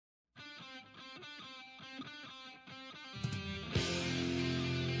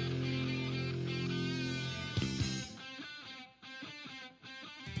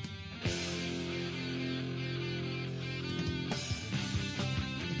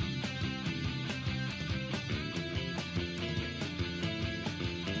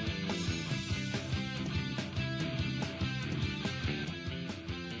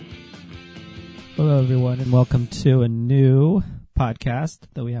Hello, everyone, and welcome to a new podcast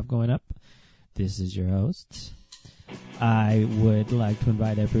that we have going up. This is your host. I would like to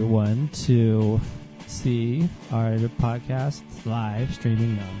invite everyone to see our podcast live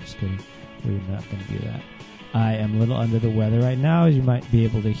streaming. No, I'm just kidding. We're not going to do that. I am a little under the weather right now, as you might be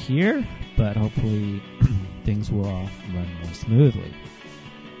able to hear, but hopefully things will all run more smoothly.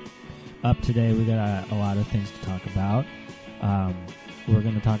 Up today, we got a lot of things to talk about. We're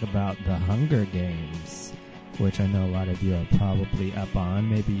going to talk about The Hunger Games, which I know a lot of you are probably up on.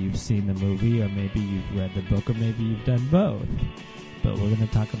 Maybe you've seen the movie, or maybe you've read the book, or maybe you've done both. But we're going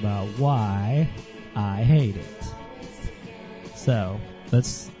to talk about why I hate it. So,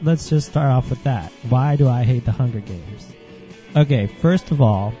 let's just start off with that. Why do I hate The Hunger Games? Okay, first of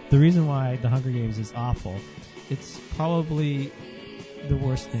all, the reason why The Hunger Games is awful, it's probably the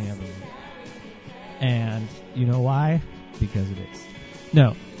worst thing ever. And you know why? Because it is.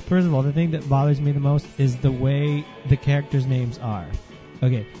 No, first of all, the thing that bothers me the most is the way the characters' names are.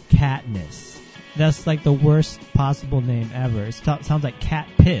 Okay, Katniss. That's like the worst possible name ever. It sounds like cat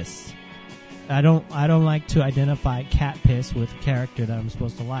piss. I don't like to identify cat piss with a character that I'm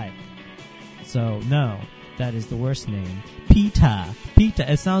supposed to like. So, no, that is the worst name. Peeta.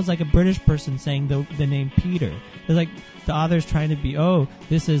 It sounds like a British person saying the name Peter. It's like the author's trying to be,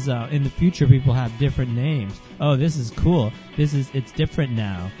 this is, in the future people have different names. Oh, this is cool. It's different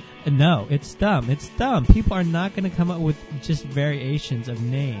now. No, it's dumb. It's dumb. People are not going to come up with just variations of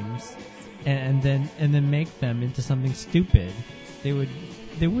names and then make them into something stupid. They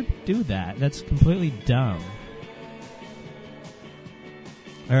would do that. That's completely dumb.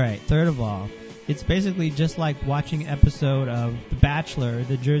 Alright, third of all, it's basically just like watching an episode of The Bachelor,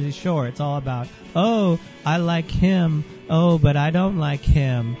 The Jersey Shore. It's all about, I like him. Oh, but I don't like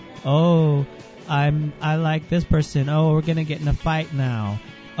him. Oh, I like this person. Oh, we're gonna get in a fight now.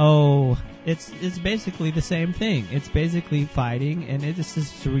 Oh, it's basically the same thing. It's basically fighting, and it's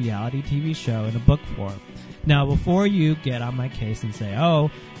just a reality TV show in a book form. Now, before you get on my case and say,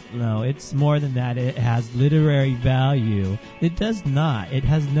 no, it's more than that. It has literary value. It does not. It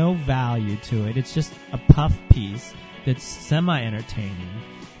has no value to it. It's just a puff piece that's semi-entertaining.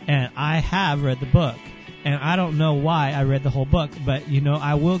 And I have read the book. And I don't know why I read the whole book, but,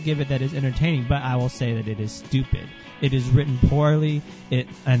 I will give it that it's entertaining, but I will say that it is stupid. It is written poorly, and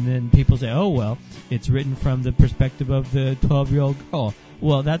then people say, it's written from the perspective of the 12-year-old girl.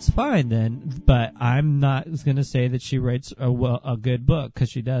 Well, that's fine then, but I'm not going to say that she writes a good book, because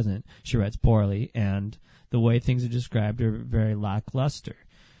she doesn't. She writes poorly, and the way things are described are very lackluster.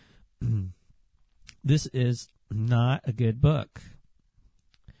 This is not a good book.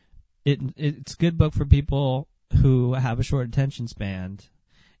 It's a good book for people who have a short attention span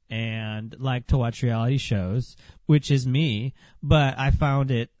and like to watch reality shows, which is me, but I found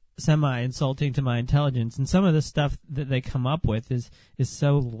it semi-insulting to my intelligence, and some of the stuff that they come up with is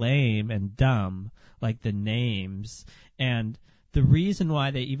so lame and dumb, like the names, and the reason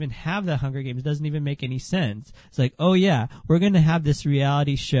why they even have the Hunger Games doesn't even make any sense. It's like, we're going to have this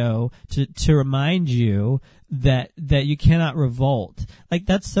reality show to remind you that you cannot revolt. Like,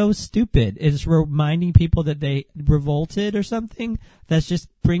 that's so stupid. It's reminding people that they revolted or something. That's just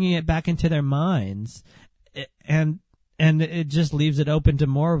bringing it back into their minds. And it just leaves it open to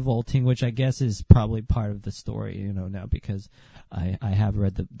more revolting, which I guess is probably part of the story, now, because I have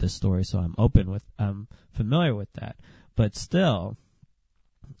read the story, so I'm familiar with that. But still,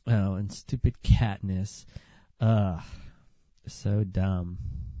 and stupid Katniss, so dumb.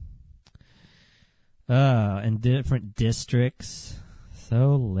 And different districts,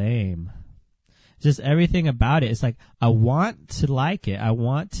 so lame. Just everything about it. It's like, I want to like it,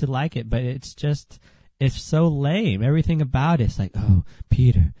 but it's so lame. Everything about it's like,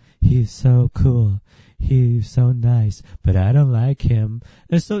 Peter, he's so cool, he's so nice, but I don't like him.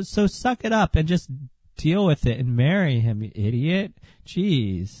 And so suck it up and just deal with it and marry him, you idiot.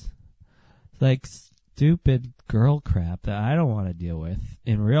 Jeez. It's like stupid girl crap that I don't want to deal with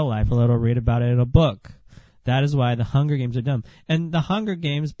in real life, let alone read about it in a book. That is why the Hunger Games are dumb. And the Hunger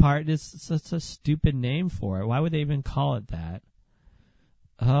Games part is such a stupid name for it. Why would they even call it that?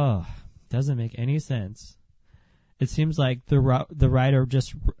 Doesn't make any sense. It seems like the writer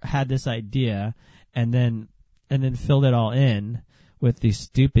just had this idea and then filled it all in with these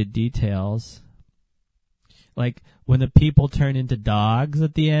stupid details. Like when the people turn into dogs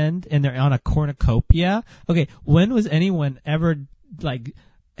at the end and they're on a cornucopia. Okay, when was anyone ever like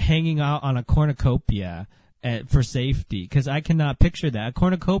hanging out on a cornucopia for safety? Because I cannot picture that. A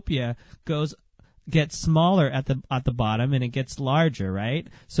cornucopia gets smaller at the bottom and it gets larger, right?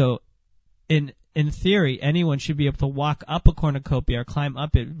 So in theory, anyone should be able to walk up a cornucopia or climb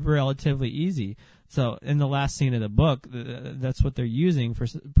up it relatively easy. So in the last scene of the book, that's what they're using for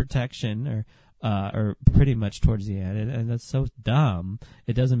protection, or pretty much towards the end, and that's so dumb.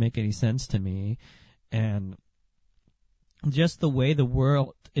 It doesn't make any sense to me, and just the way the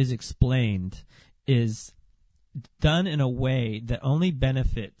world is explained is done in a way that only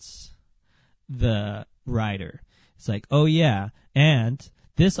benefits the writer. It's like, oh yeah, and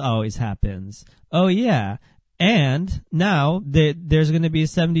this always happens. Oh yeah, and now there's going to be a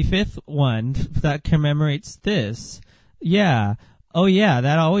 75th one that commemorates this. Yeah. Oh yeah,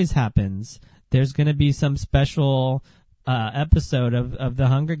 that always happens. There's going to be some special episode of the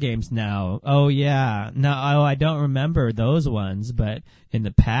Hunger Games now. Oh yeah. No, I don't remember those ones, but in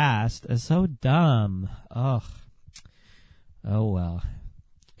the past, it's so dumb. Ugh. Oh well.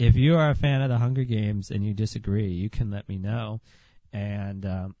 If you are a fan of the Hunger Games and you disagree, you can let me know, and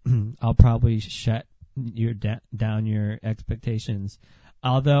I'll probably shut down your expectations.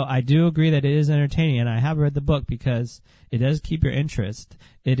 Although I do agree that it is entertaining, and I have read the book because it does keep your interest.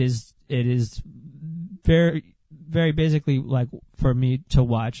 It is very, very basically like for me to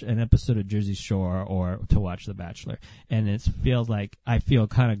watch an episode of Jersey Shore or to watch The Bachelor, and it feels like I feel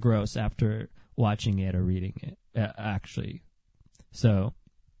kind of gross after watching it or reading it, actually. So,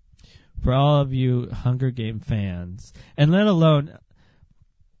 for all of you Hunger Game fans, and let alone,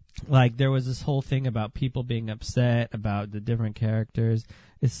 like, there was this whole thing about people being upset about the different characters.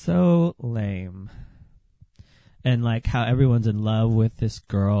 It's so lame. And, like, how everyone's in love with this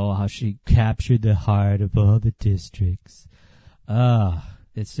girl, how she captured the heart of all the districts.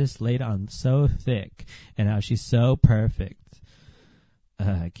 It's just laid on so thick, and how she's so perfect.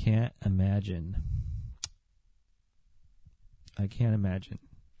 I can't imagine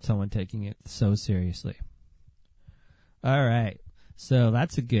someone taking it so seriously. All right. So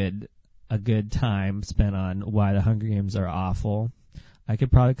that's a good time spent on why the Hunger Games are awful. I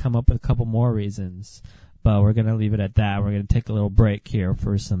could probably come up with a couple more reasons, but we're going to leave it at that. We're going to take a little break here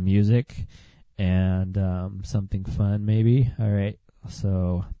for some music and something fun maybe. All right.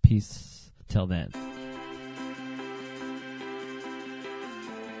 So peace till then.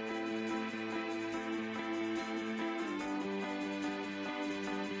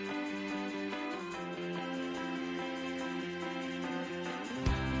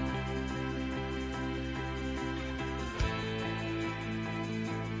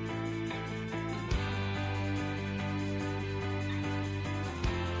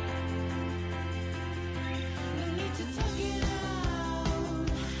 To talk it out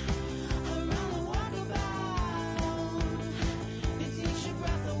around the world.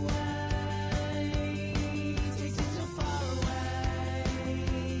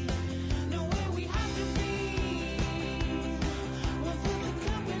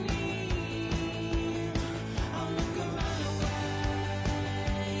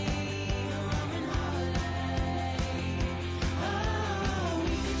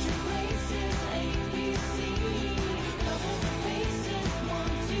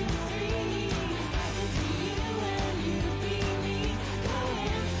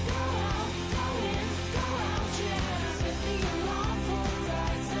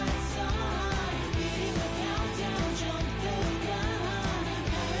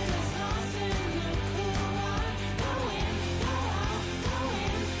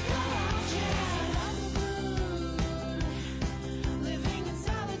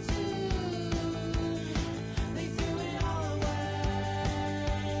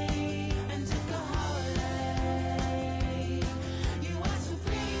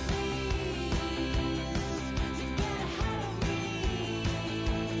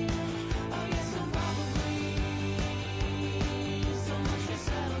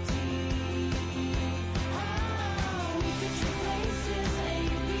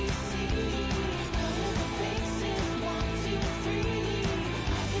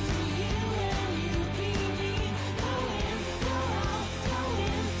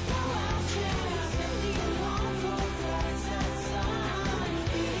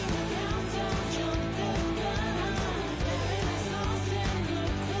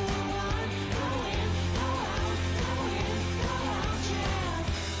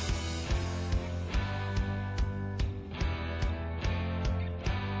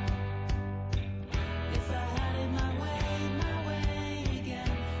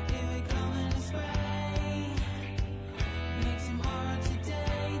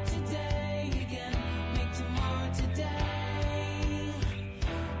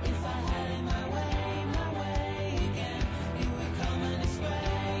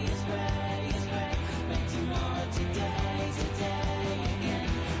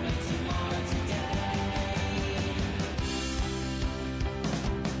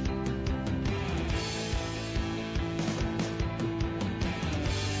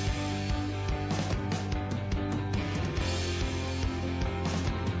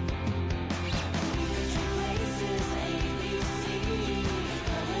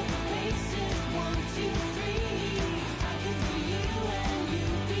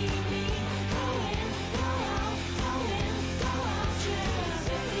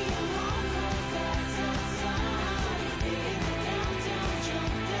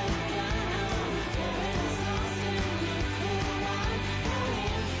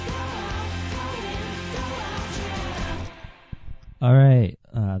 All right,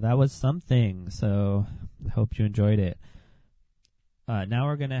 that was something. So I hope you enjoyed it. Now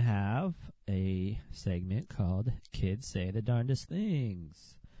we're going to have a segment called Kids Say the Darndest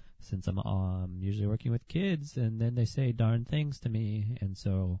Things. Since I'm usually working with kids, and then they say darn things to me, and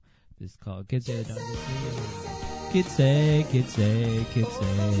so this is called Kids Say the Darndest Things. Kids say, kids say, kids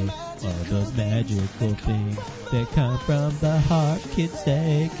say, all those magical things that come from the heart. Kids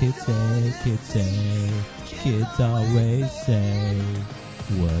say, kids say, kids say, kids always say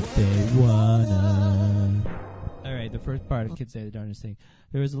what they wanna. All right, the first part of Kids Say the Darndest Thing.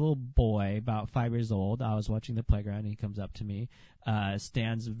 There was a little boy, about 5 years old. I was watching the playground, and he comes up to me,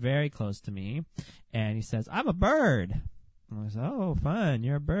 stands very close to me, and he says, "I'm a bird." And I said, "Oh, fun,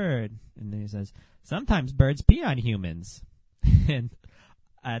 you're a bird." And then he says, "Sometimes birds pee on humans." And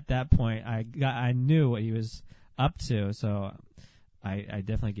at that point, I knew what he was up to, so I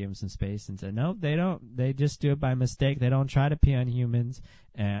definitely gave him some space and said, "No, they don't. They just do it by mistake. They don't try to pee on humans."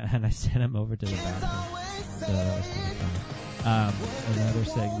 And I sent him over to the bathroom. So that was kind of fun. Another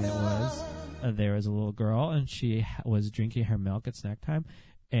segment was there was a little girl, and she was drinking her milk at snack time,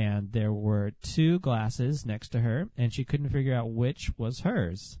 and there were 2 glasses next to her, and she couldn't figure out which was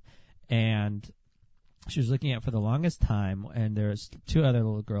hers. And she was looking at it for the longest time, and there was 2 other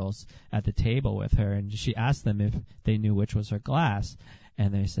little girls at the table with her, and she asked them if they knew which was her glass,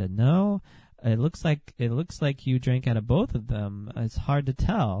 and they said, "No, it looks like you drank out of both of them. It's hard to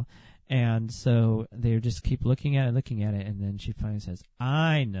tell." And so they just keep looking at it, and then she finally says,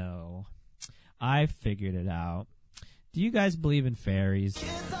 "I know. I figured it out. Do you guys believe in fairies?"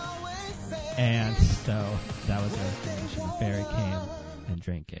 And so that was her explanation. A fairy came and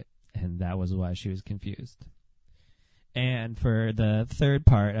drank it, and that was why she was confused. And for the third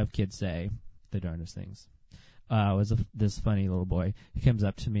part of Kids Say the Darndest Things, was this funny little boy. He comes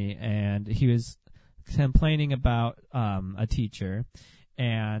up to me, and he was complaining about a teacher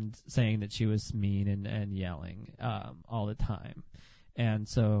and saying that she was mean and yelling all the time. And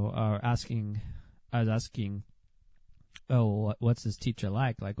so I was asking, "Oh, what's this teacher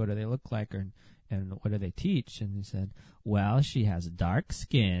like? Like, what do they look like, and what do they teach?" And he said, "Well, she has dark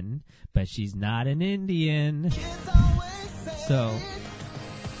skin, but she's not an Indian." So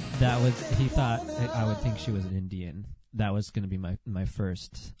that was, he thought I would think she was an Indian. That was going to be my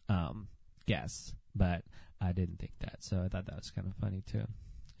first guess, but I didn't think that. So I thought that was kind of funny too.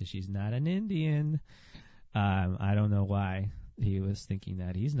 She's not an Indian. I don't know why he was thinking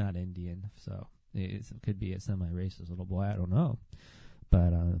that. He's not Indian, so it could be a semi-racist little boy. I don't know,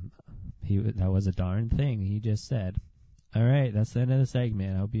 but that was a darn thing he just said. All right, that's the end of the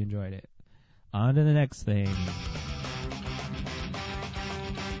segment. I hope you enjoyed it. On to the next thing.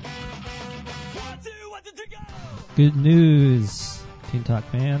 Good news, Teen Talk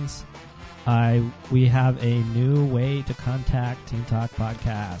fans. We have a new way to contact Teen Talk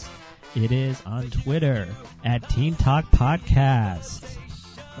Podcast. It is on Twitter at Teen Talk Podcast,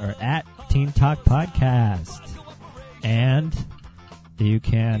 or at Teen Talk Podcast. And you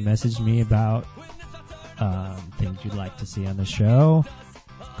can message me about things you'd like to see on the show,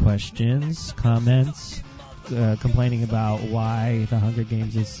 questions, comments, complaining about why the Hunger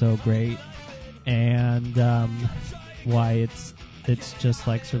Games is so great, and why it's just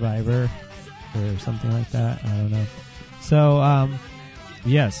like Survivor or something like that. I don't know. So,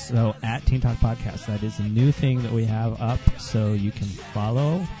 yes, so at Teen Talk Podcast, that is a new thing that we have up, so you can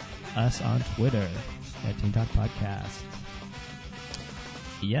follow us on Twitter at Teen Talk Podcast.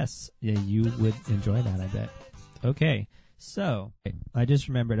 Yes, yeah, you would enjoy that, I bet. Okay, so I just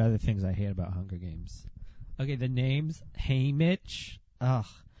remembered other things I hate about Hunger Games. Okay, the names Haymitch,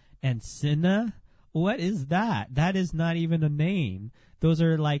 and Cinna. What is that? That is not even a name. Those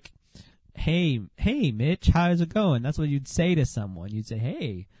are like, hey, Mitch, how's it going? That's what you'd say to someone. You'd say,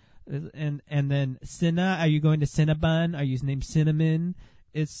 hey. And then Cinna, are you going to Cinnabon? Are you named Cinnamon?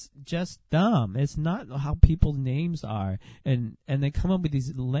 It's just dumb. It's not how people's names are. And they come up with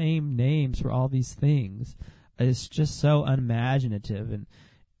these lame names for all these things. It's just so unimaginative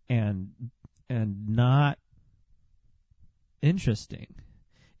and not interesting.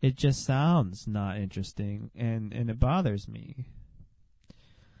 It just sounds not interesting, and it bothers me.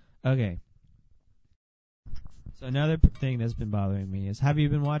 Okay. So another thing that's been bothering me is, have you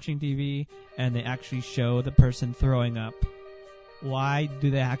been watching TV and they actually show the person throwing up? Why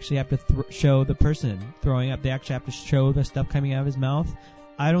do they actually have to show the person throwing up? They actually have to show the stuff coming out of his mouth?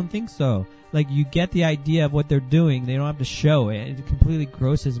 I don't think so. Like, you get the idea of what they're doing. They don't have to show it. It completely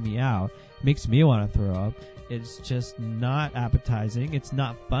grosses me out. It makes me want to throw up. It's just not appetizing. It's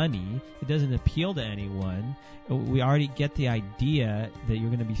not funny. It doesn't appeal to anyone. We already get the idea that you're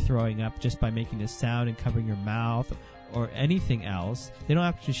going to be throwing up just by making a sound and covering your mouth, or anything else. They don't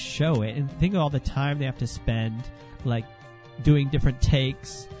have to show it. And think of all the time they have to spend, like, doing different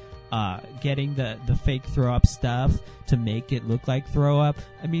takes, getting the fake throw up stuff to make it look like throw up.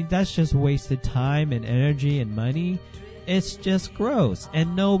 I mean, that's just wasted time and energy and money. It's just gross,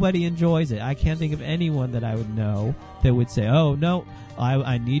 and nobody enjoys it. I can't think of anyone that I would know that would say, oh, no,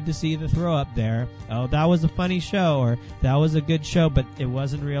 I need to see the throw up there. Oh, that was a funny show, or that was a good show, but it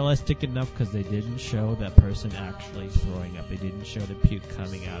wasn't realistic enough because they didn't show that person actually throwing up. They didn't show the puke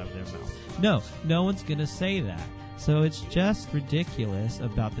coming out of their mouth. No one's going to say that. So it's just ridiculous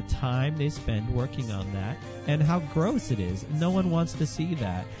about the time they spend working on that and how gross it is. No one wants to see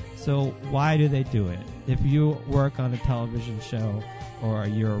that. So why do they do it? If you work on a television show, or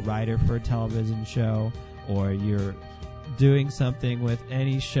you're a writer for a television show, or you're doing something with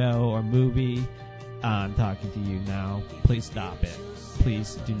any show or movie, I'm talking to you now. Please stop it.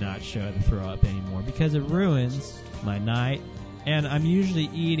 Please do not show the throw up anymore, because it ruins my night. And I'm usually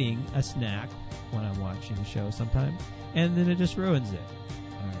eating a snack when I'm watching a show sometimes, and then it just ruins it.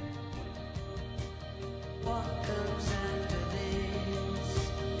 All right.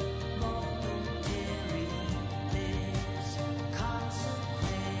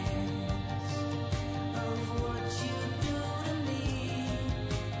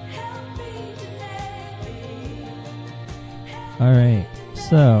 All right,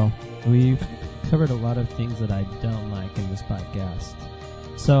 so we've covered a lot of things that I don't like in this podcast.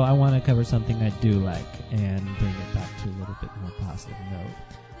 So I want to cover something I do like and bring it back to a little bit more positive note.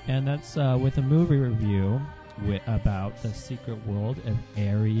 And that's with a movie review about The Secret World of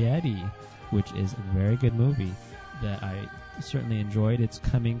Arrietty, which is a very good movie that I certainly enjoyed. It's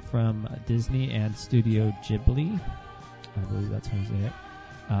coming from Disney and Studio Ghibli. I believe that's how you say it.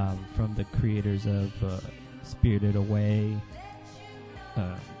 From the creators of Spirited Away,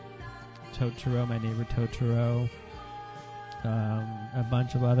 Totoro, My Neighbor Totoro, a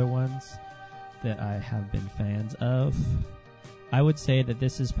bunch of other ones that I have been fans of. I would say that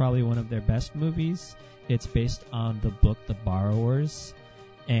this is probably one of their best movies. It's based on the book The Borrowers,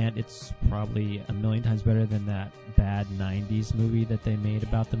 and it's probably a million times better than that bad 90s movie that they made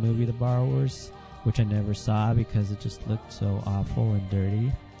about the movie The Borrowers, which I never saw because it just looked so awful and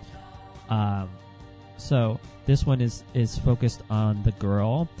dirty. So this one is focused on the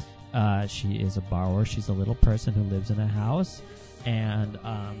girl. She is a borrower. She's a little person who lives in a house and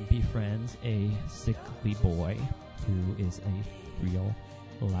befriends a sickly boy who is a real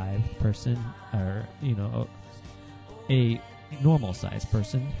live person, or, a normal-sized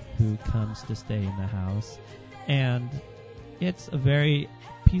person who comes to stay in the house. And it's a very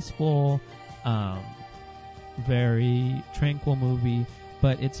peaceful, very tranquil movie,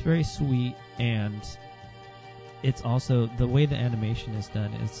 but it's very sweet, and it's also, the way the animation is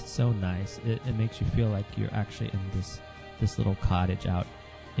done is so nice. It makes you feel like you're actually in this little cottage out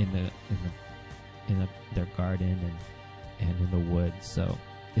in their garden and in the woods. So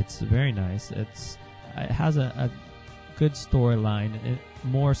it's very nice. It has a good storyline,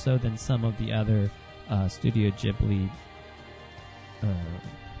 more so than some of the other Studio Ghibli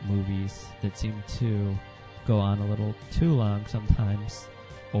movies that seem to go on a little too long sometimes,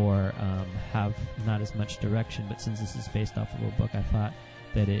 or have not as much direction. But since this is based off of a book, I thought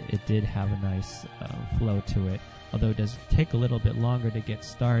that it did have a nice flow to it. Although it does take a little bit longer to get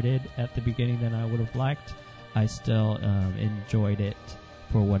started at the beginning than I would have liked, I still enjoyed it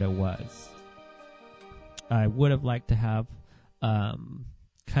for what it was. I would have liked to have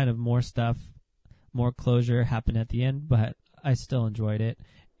kind of more stuff, more closure happen at the end, but I still enjoyed it.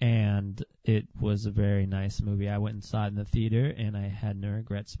 And it was a very nice movie. I went and saw it in the theater, and I had no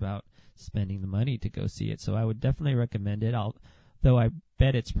regrets about spending the money to go see it. So I would definitely recommend it. Though I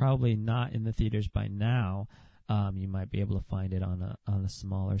bet it's probably not in the theaters by now. You might be able to find it on a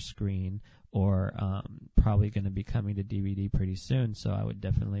smaller screen, or probably going to be coming to DVD pretty soon. So I would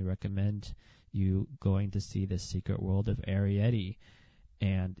definitely recommend you going to see The Secret World of Arrietty.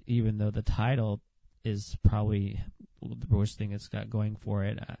 And even though the title is probably the worst thing it's got going for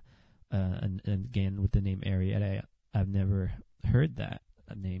it, and again with the name Arrietty, I've never heard that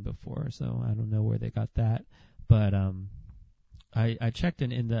name before, so I don't know where they got that. But I checked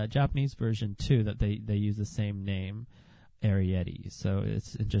in the Japanese version too that they use the same name, Arrietty. So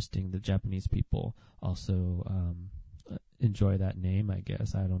it's interesting. The Japanese people also enjoy that name, I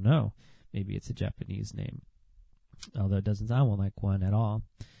guess. I don't know. Maybe it's a Japanese name, although it doesn't sound like one at all.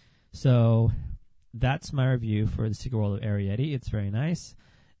 So that's my review for The Secret World of Arrietty. It's very nice,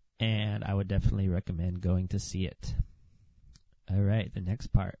 and I would definitely recommend going to see it. All right, the next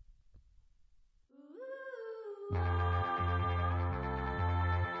part.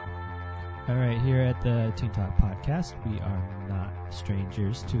 All right, here at the Teen Talk Podcast, we are not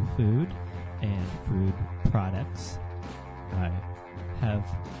strangers to food and food products. I have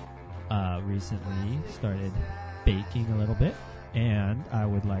recently started baking a little bit, and I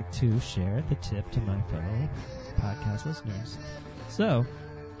would like to share the tip to my fellow podcast listeners. So,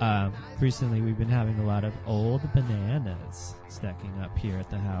 recently we've been having a lot of old bananas stacking up here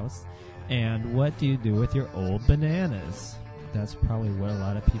at the house. And what do you do with your old bananas? That's probably what a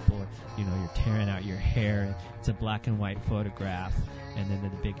lot of people are, you're tearing out your hair. It's a black and white photograph, and then the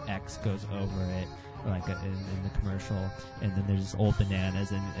big X goes over it, like in the commercial, and then there's old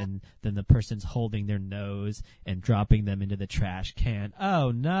bananas, and then the person's holding their nose and dropping them into the trash can.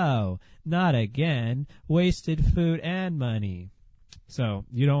 Oh no, not again. Wasted food and money. So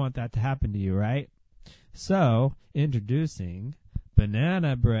you don't want that to happen to you, right? So, introducing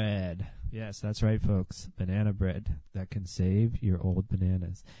banana bread. Yes, that's right, folks. Banana bread that can save your old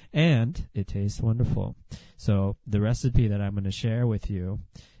bananas. And it tastes wonderful. So the recipe that I'm going to share with you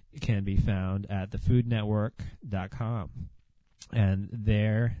can be found at thefoodnetwork.com. And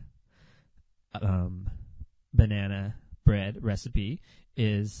their banana bread recipe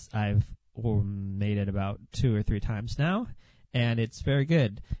is, I've made it about 2 or 3 times now. And it's very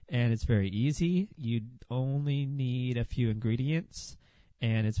good. And it's very easy. You only need a few ingredients.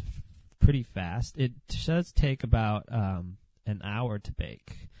 And it's pretty fast. It does take about an hour to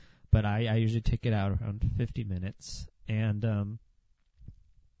bake, but I usually take it out around 50 minutes, and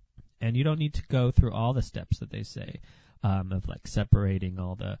you don't need to go through all the steps that they say of like separating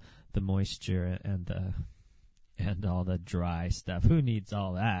all the moisture and all the dry stuff. Who needs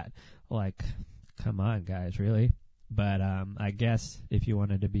all that? Like, come on, guys, really? But I guess if you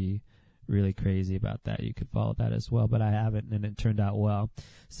wanted to be really crazy about that, you could follow that as well, but I haven't, and it turned out well.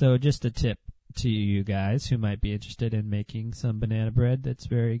 So just a tip to you guys who might be interested in making some banana bread that's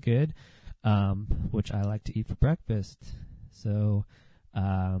very good, which I like to eat for breakfast. So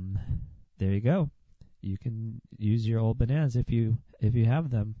there you go. You can use your old bananas if you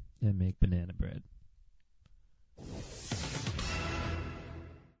have them and make banana bread.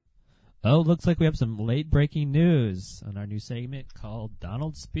 Oh, looks like we have some late-breaking news on our new segment called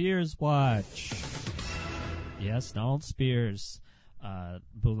Donald Spears Watch. Yes, Donald Spears,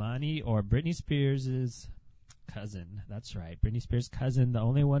 Bulani, or Britney Spears' cousin. That's right, Britney Spears' cousin, the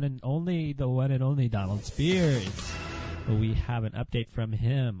one and only Donald Spears. But we have an update from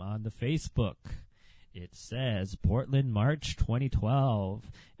him on the Facebook. It says, Portland, March 2012,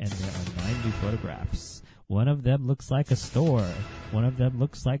 and there are 9 new photographs. One of them looks like a store. One of them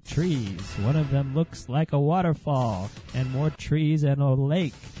looks like trees. One of them looks like a waterfall, and more trees and a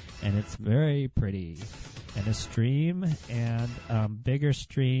lake. And it's very pretty. And a stream, and bigger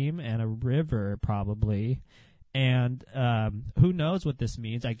stream, and a river, probably. And who knows what this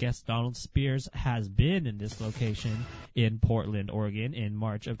means? I guess Donald Spears has been in this location in Portland, Oregon, in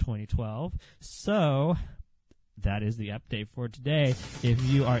March of 2012. So that is the update for today. If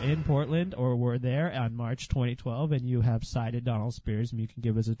you are in Portland or were there on March 2012 and you have cited Donald Spears, you can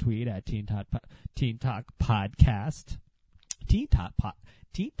give us a tweet at Teen Talk Podcast. Teen Talk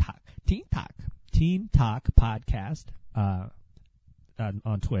Podcast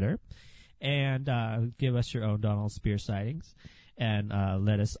on Twitter. And give us your own Donald Spears sightings, and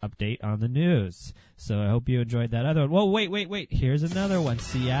let us update on the news. So I hope you enjoyed that other one. Whoa, wait. Here's another one.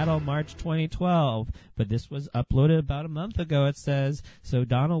 Seattle, March 2012. But this was uploaded about a month ago, it says. So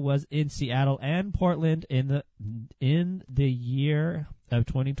Donald was in Seattle and Portland in the year of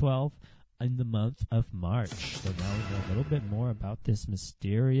 2012 in the month of March. So now we know a little bit more about this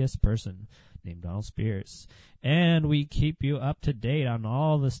mysterious person named Donald Spears. And we keep you up to date on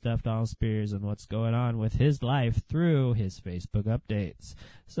all the stuff Donald Spears and what's going on with his life through his Facebook updates.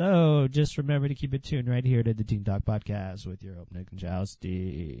 So just remember to keep it tuned right here to the Teen Talk Podcast with your host, Nick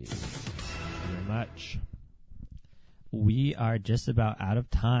Jousty. Thank you very much. We are just about out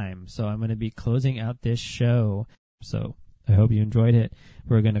of time, so I'm going to be closing out this show. So I hope you enjoyed it.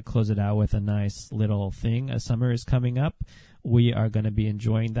 We're going to close it out with a nice little thing. Summer is coming up. We are going to be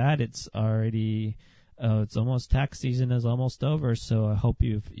enjoying that. It's already, it's almost tax season is almost over. So I hope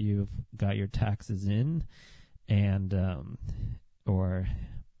you've got your taxes in, and or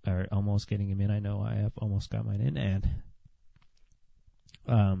are almost getting them in. I know I have almost got mine in,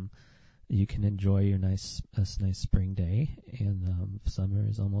 and you can enjoy your nice spring day. And summer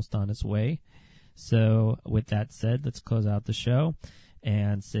is almost on its way. So with that said, let's close out the show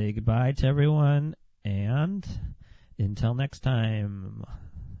and say goodbye to everyone. And until next time,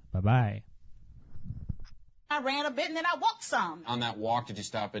 bye-bye. I ran a bit and then I walked some. On that walk, did you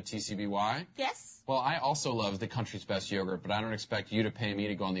stop at TCBY? Yes. Well, I also love the country's best yogurt, but I don't expect you to pay me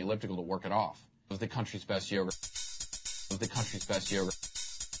to go on the elliptical to work it off. The country's best yogurt. The country's best yogurt.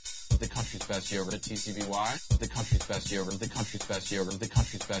 The country's best yogurt at TCBY. The country's best yogurt. The country's best yogurt. The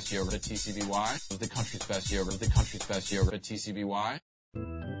country's best yogurt at TCBY. The country's best yogurt. The country's best yogurt at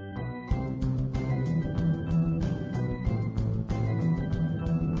TCBY.